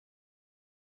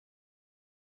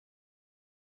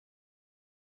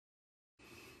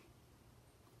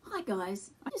Hi guys,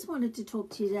 I just wanted to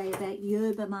talk to you today about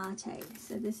Yerba Maté.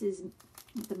 So this is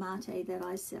the mate that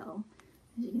I sell.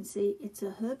 As you can see, it's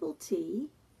a herbal tea.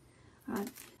 Right.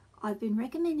 I've been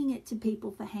recommending it to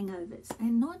people for hangovers,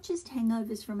 and not just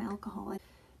hangovers from alcohol.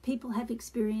 People have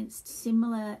experienced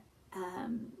similar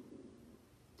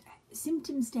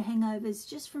symptoms to hangovers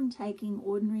just from taking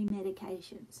ordinary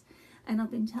medications. And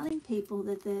I've been telling people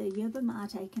that the Yerba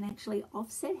Maté can actually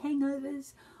offset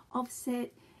hangovers, offset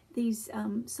these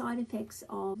side effects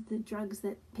of the drugs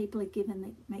that people are given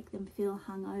that make them feel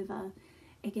hungover.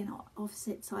 Again,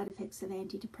 offset side effects of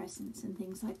antidepressants and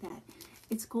things like that.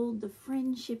 It's called the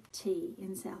friendship tea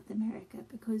in South America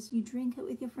because you drink it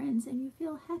with your friends and you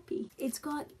feel happy. It's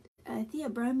got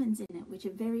theorbromines in it, which are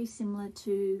very similar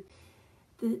to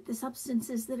the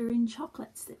substances that are in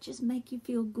chocolates that just make you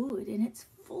feel good, and it's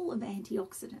full of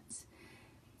antioxidants.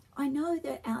 I know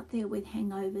that out there with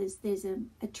hangovers, there's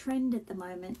a trend at the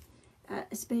moment,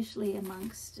 especially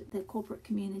amongst the corporate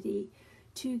community,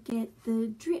 to get the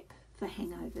drip for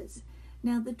hangovers.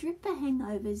 Now, the drip for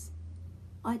hangovers,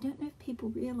 I don't know if people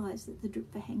realize that the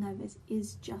drip for hangovers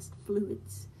is just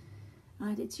fluids,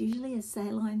 right? It's usually a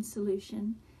saline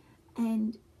solution,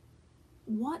 and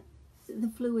what the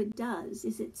fluid does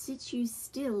is it sits you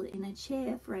still in a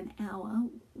chair for an hour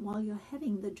while you're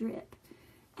having the drip,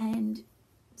 and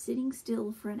sitting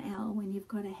still for an hour when you've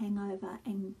got a hangover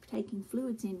and taking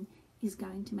fluids in is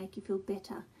going to make you feel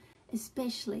better,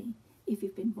 especially if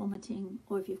you've been vomiting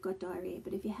or if you've got diarrhea.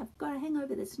 But if you have got a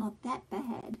hangover that's not that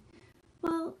bad,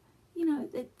 well, you know,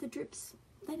 the drips,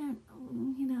 they don't,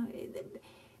 you know,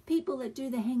 people that do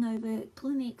the hangover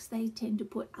clinics, they tend to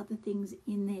put other things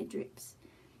in their drips.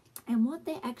 And what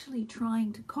they're actually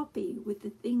trying to copy with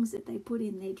the things that they put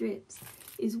in their drips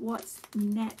is what's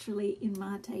naturally in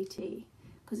mate tea,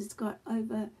 because it's got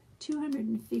over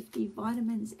 250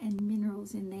 vitamins and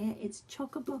minerals in there. It's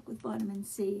chock-a-block with vitamin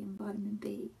C and vitamin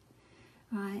B,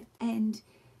 right? And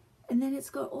then it's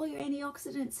got all your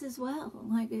antioxidants as well.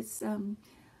 Like it's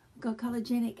got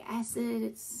chlorogenic acid,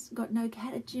 it's got no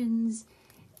catechins.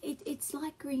 It's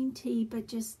like green tea, but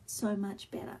just so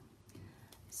much better.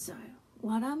 So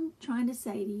what I'm trying to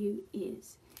say to you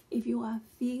is, if you are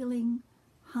feeling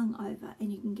hungover,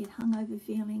 and you can get hungover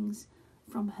feelings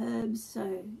from herbs,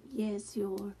 so yes,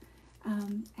 your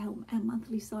our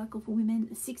monthly cycle for women,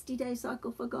 a 60-day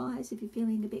cycle for guys, if you're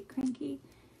feeling a bit cranky,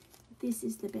 this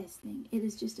is the best thing. It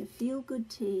is just a feel-good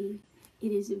tea.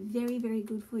 It is very, very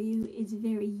good for you. It's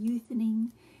very youthening.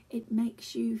 It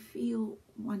makes you feel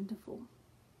wonderful,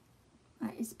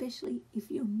 right? Especially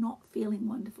if you're not feeling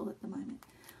wonderful at the moment.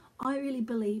 I really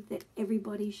believe that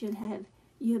everybody should have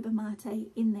Yerba Maté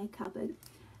in their cupboard.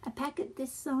 A packet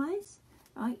this size,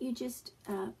 right? You just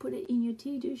put it in your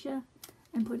tea dusher,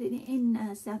 and put it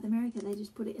in South America. They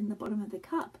just put it in the bottom of the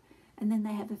cup, and then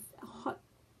they have a hot,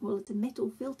 well, it's a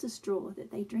metal filter straw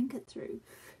that they drink it through.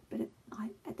 But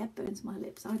that burns my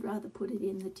lips. I'd rather put it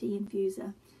in the tea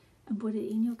infuser and put it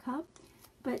in your cup.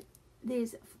 But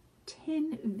there's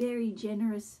 10 very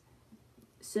generous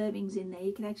servings in there.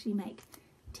 You can actually make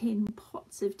 10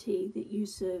 pots of tea that you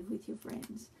serve with your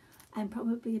friends, and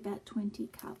probably about 20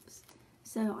 cups.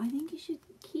 So I think you should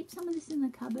keep some of this in the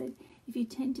cupboard if you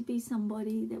tend to be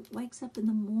somebody that wakes up in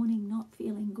the morning not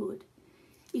feeling good.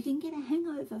 You can get a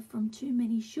hangover from too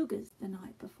many sugars the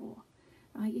night before,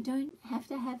 right? You don't have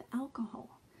to have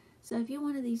alcohol. So if you're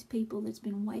one of these people that's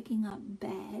been waking up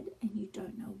bad and you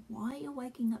don't know why you're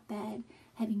waking up bad,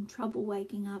 having trouble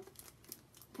waking up,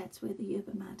 that's where the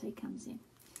Yerba Maté comes in.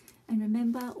 And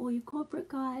remember, all your corporate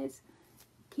guys,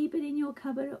 keep it in your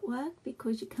cupboard at work,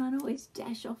 because you can't always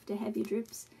dash off to have your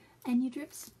drips. And your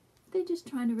drips, they're just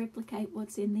trying to replicate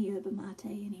what's in the Yerba Maté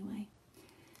anyway.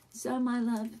 So my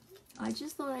love, I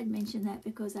just thought I'd mention that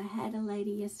because I had a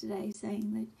lady yesterday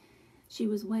saying that she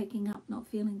was waking up not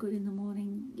feeling good in the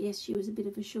morning. Yes, she was a bit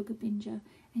of a sugar binger,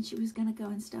 and she was going to go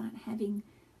and start having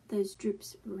those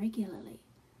drips regularly.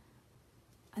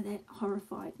 That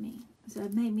horrified me. So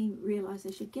it made me realize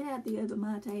I should get out the Yerba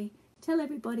Maté, tell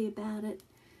everybody about it,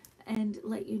 and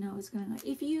let you know what's going on.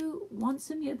 If you want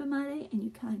some Yerba Maté and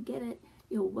you can't get it,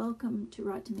 you're welcome to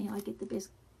write to me. I get the best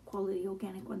quality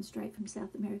organic one straight from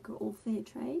South America, all fair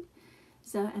trade.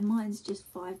 So, and mine's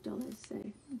just $5. So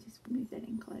I'll just move that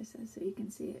in closer so you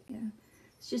can see it. Yeah,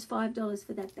 it's just $5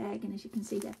 for that bag, and as you can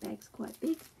see, that bag's quite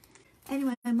big.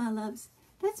 Anyway, my loves,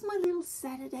 that's my little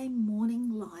Saturday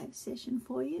morning live session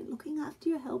for you, looking after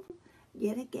your health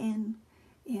yet again.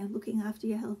 Yeah, looking after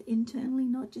your health internally,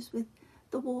 not just with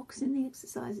the walks and the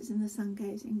exercises and the sun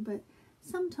gazing, but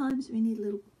sometimes we need a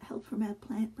little help from our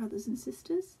plant brothers and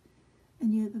sisters,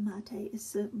 and Yerba Maté is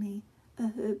certainly a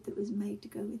herb that was made to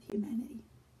go with humanity.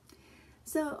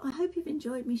 So I hope you've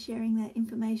enjoyed me sharing that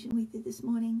information with you this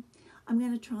morning. I'm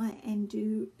going to try and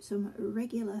do some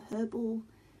regular herbal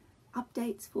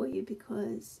updates for you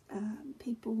because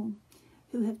people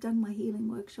who have done my healing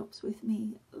workshops with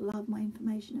me love my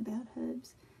information about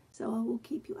herbs. So I will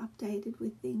keep you updated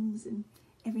with things, and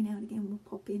every now and again we'll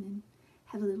pop in and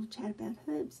have a little chat about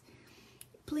herbs.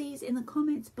 Please, in the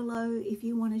comments below, if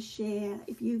you want to share,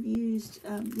 if you've used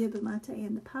Yerba Maté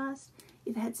in the past,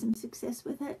 you've had some success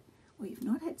with it, or you've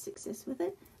not had success with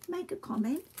it, make a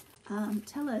comment.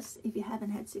 Tell us, if you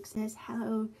haven't had success,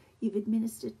 how you've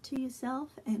administered to yourself,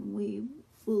 and we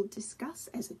will discuss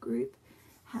as a group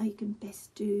how you can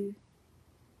best do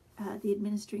the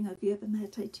administering of Yerba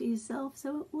Maté to yourself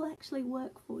so it will actually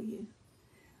work for you.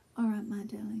 All right, my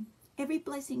darling. Every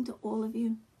blessing to all of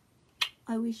you.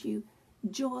 I wish you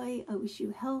joy, I wish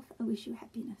you health, I wish you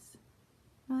happiness.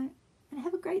 Right? And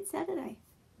have a great Saturday.